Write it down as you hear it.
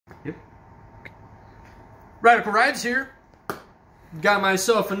Yep. Radical Rides here. Got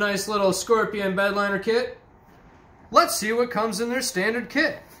myself a nice little Scorpion bedliner kit. Let's see what comes in their standard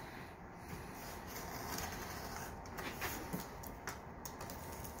kit.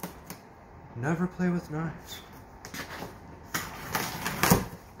 Never play with knives.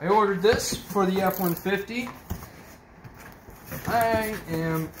 I ordered this for the F-150. I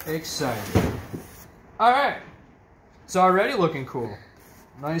am excited. Alright. It's already looking cool.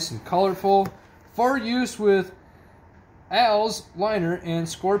 Nice and colorful. For use with Al's liner and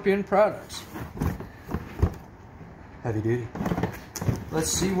Scorpion products. Heavy duty. Let's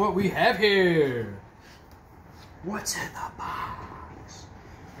see what we have here. What's in the box?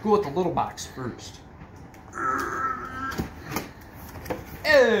 Go with the little box first.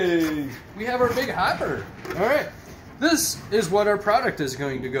 Hey, we have our big hopper. All right, this is what our product is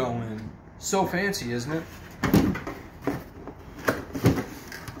going to go in. So fancy, isn't it?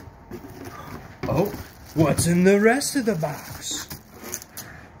 Oh, what's in the rest of the box?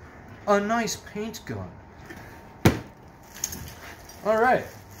 A nice paint gun. All right,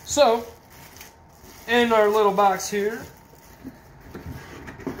 so in our little box here,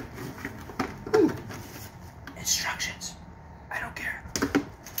 instructions. I don't care.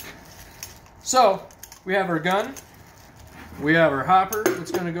 So we have our gun. We have our hopper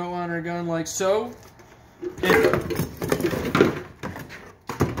that's going to go on our gun like so.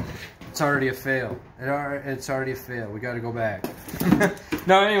 It's already a fail. It's already a fail. We got to go back.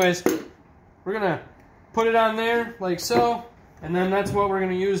 No, anyways, we're going to put it on there like so. And then that's what we're going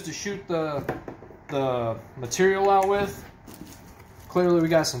to use to shoot the material out with. Clearly we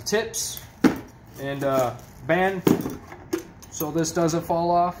got some tips and band so this doesn't fall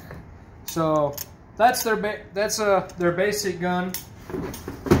off. So that's their basic gun.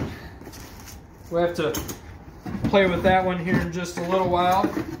 We'll have to play with that one here in just a little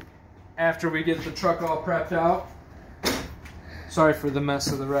while after we get the truck all prepped out. Sorry for the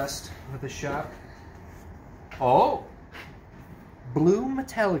mess of the rest of the shop. Oh! Blue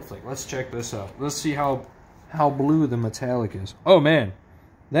metallic flake. Let's check this out. Let's see how blue the metallic is. Oh man,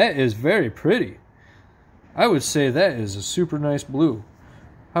 that is very pretty. I would say that is a super nice blue.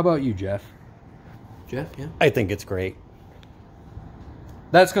 How about you, Jeff? Jeff, yeah? I think it's great.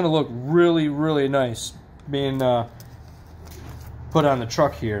 That's going to look really, really nice being put on the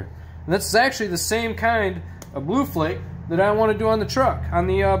truck here. And that's actually the same kind of blue flake that I want to do on the truck, on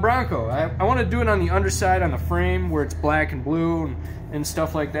the Bronco. I want to do it on the underside, on the frame, where it's black and blue and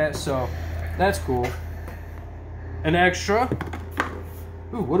stuff like that, so that's cool. An extra.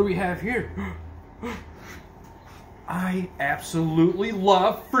 Ooh, what do we have here? I absolutely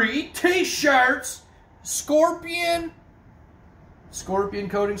love free t-shirts! Scorpion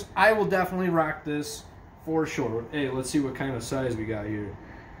coatings. I will definitely rock this for sure. Hey, let's see what kind of size we got here.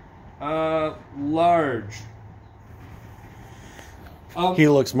 Large. He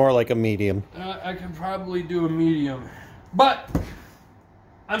looks more like a medium. I could probably do a medium. But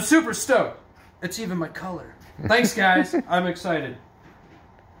I'm super stoked. It's even my color. Thanks, guys. I'm excited.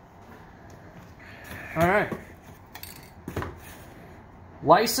 All right.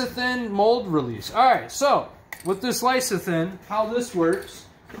 Lysothin mold release. All right, so with this Lysothin, how this works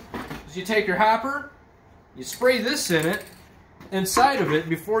is you take your hopper, you spray this in it, inside of it,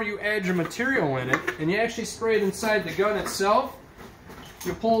 before you add your material in it, and you actually spray it inside the gun itself.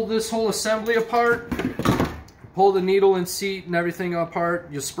 You pull this whole assembly apart, pull the needle and seat and everything apart.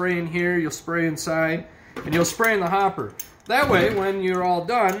 You'll spray in here, you'll spray inside, and you'll spray in the hopper. That way, when you're all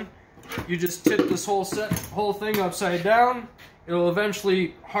done, you just tip this whole thing upside down. It'll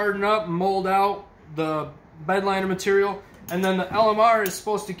eventually harden up and mold out the bedliner material. And then the LMR is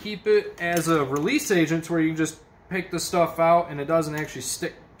supposed to keep it as a release agent where you can just pick the stuff out and it doesn't actually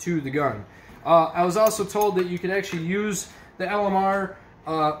stick to the gun. I was also told that you could actually use the LMR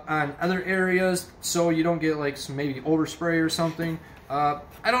on other areas so you don't get like some maybe overspray or something. I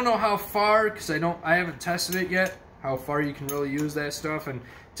don't know how far, because I haven't tested it yet, how far you can really use that stuff. And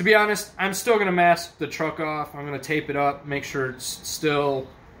to be honest, I'm still going to mask the truck off. I'm going to tape it up, make sure it's still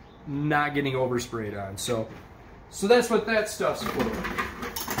not getting oversprayed on. So that's what that stuff's for.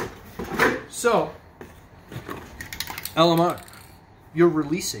 So, LMR, your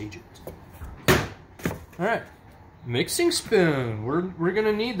release agent. Alright, mixing spoon. We're going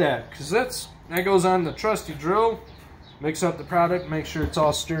to need that, because that goes on the trusty drill. Mix up the product, make sure it's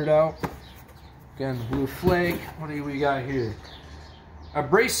all stirred out. Again, the blue flake. What do we got here?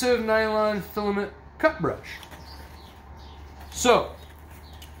 Abrasive nylon filament cut brush. So,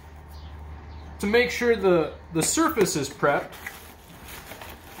 to make sure the surface is prepped,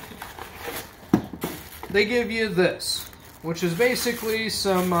 they give you this. which is basically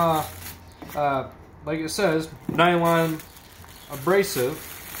some, like it says, nylon abrasive.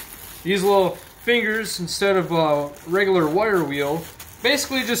 These little fingers, instead of a regular wire wheel,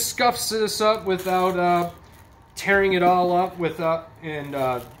 basically just scuffs this up without tearing it all up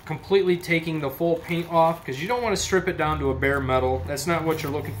and completely taking the full paint off, because you don't want to strip it down to a bare metal. That's not what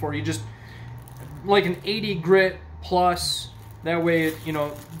you're looking for. You just like an 80 grit plus. That way, it, you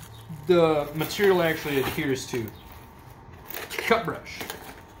know, the material actually adheres to. Cut brush.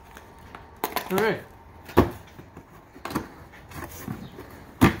 All right.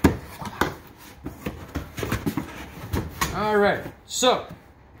 All right. So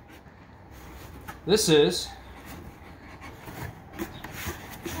this is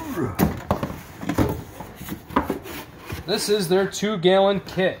their 2-gallon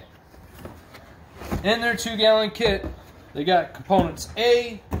kit. In their 2-gallon kit, they got components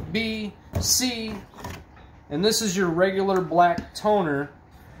A, B, C, and this is your regular black toner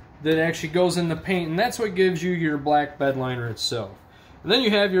that actually goes in the paint, and that's what gives you your black bed liner itself. And then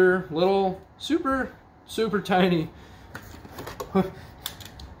you have your little super tiny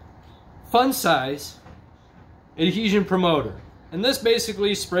fun size adhesion promoter. And this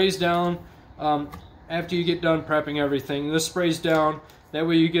basically sprays down after you get done prepping everything. This sprays down, that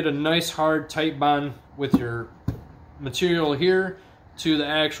way you get a nice hard tight bond with your material here to the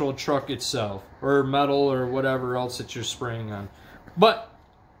actual truck itself, or metal, or whatever else that you're spraying on. But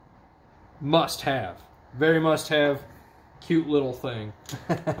must have, very must have, cute little thing.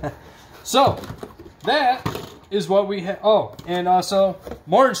 So that is what we have. Oh, and also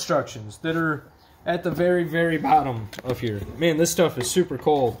more instructions that are at the very bottom of here. Man, this stuff is super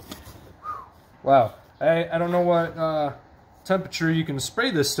cold. Wow. I don't know what temperature you can spray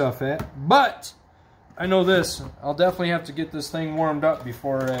this stuff at, but I know this. I'll definitely have to get this thing warmed up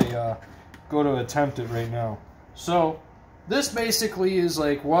before I go to attempt it right now. So this basically is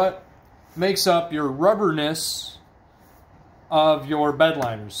like what makes up your rubberness of your bed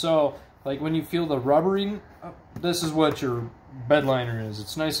liners. So like when you feel the rubbering, this is what your bed liner is.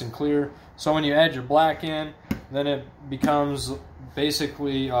 It's nice and clear. So when you add your black in, then it becomes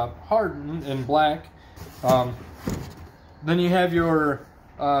basically hardened and black. Then you have your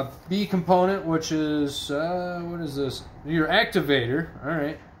B component, which is, what is this? Your activator.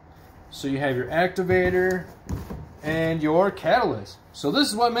 Alright. So you have your activator and your catalyst. So this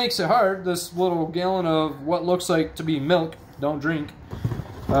is what makes it hard. This little gallon of what looks like to be milk. Don't drink.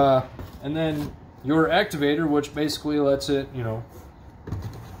 And then your activator, which basically lets it, you know,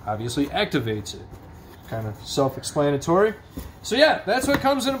 obviously activates it. Kind of self-explanatory. So yeah, that's what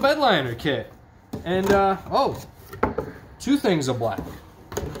comes in a bed liner kit. And, oh, 2 things of black.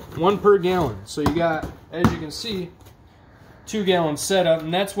 1 per gallon. So you got, as you can see, 2 gallon setup,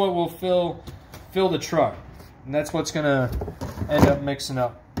 and that's what will fill the truck. And that's what's gonna end up mixing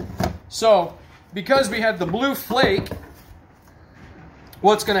up. So, because we have the blue flake,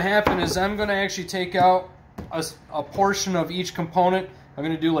 what's gonna happen is I'm gonna actually take out a portion of each component. I'm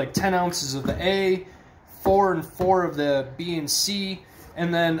gonna do like 10 ounces of the A, 4 and 4 of the B and C,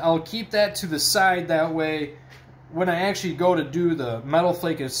 and then I'll keep that to the side. That way, when I actually go to do the metal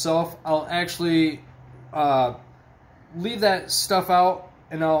flake itself, I'll actually leave that stuff out,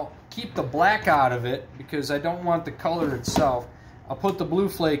 and I'll keep the black out of it because I don't want the color itself. I'll put the blue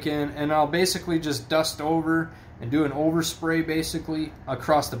flake in, and I'll basically just dust over and do an overspray basically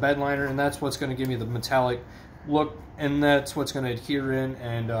across the bed liner, and that's what's going to give me the metallic look, and that's what's going to adhere in,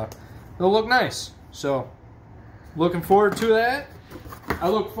 and it'll look nice. So, looking forward to that. I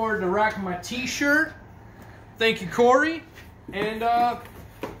look forward to rocking my t-shirt. Thank you, Corey. And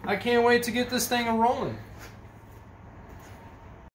I can't wait to get this thing rolling.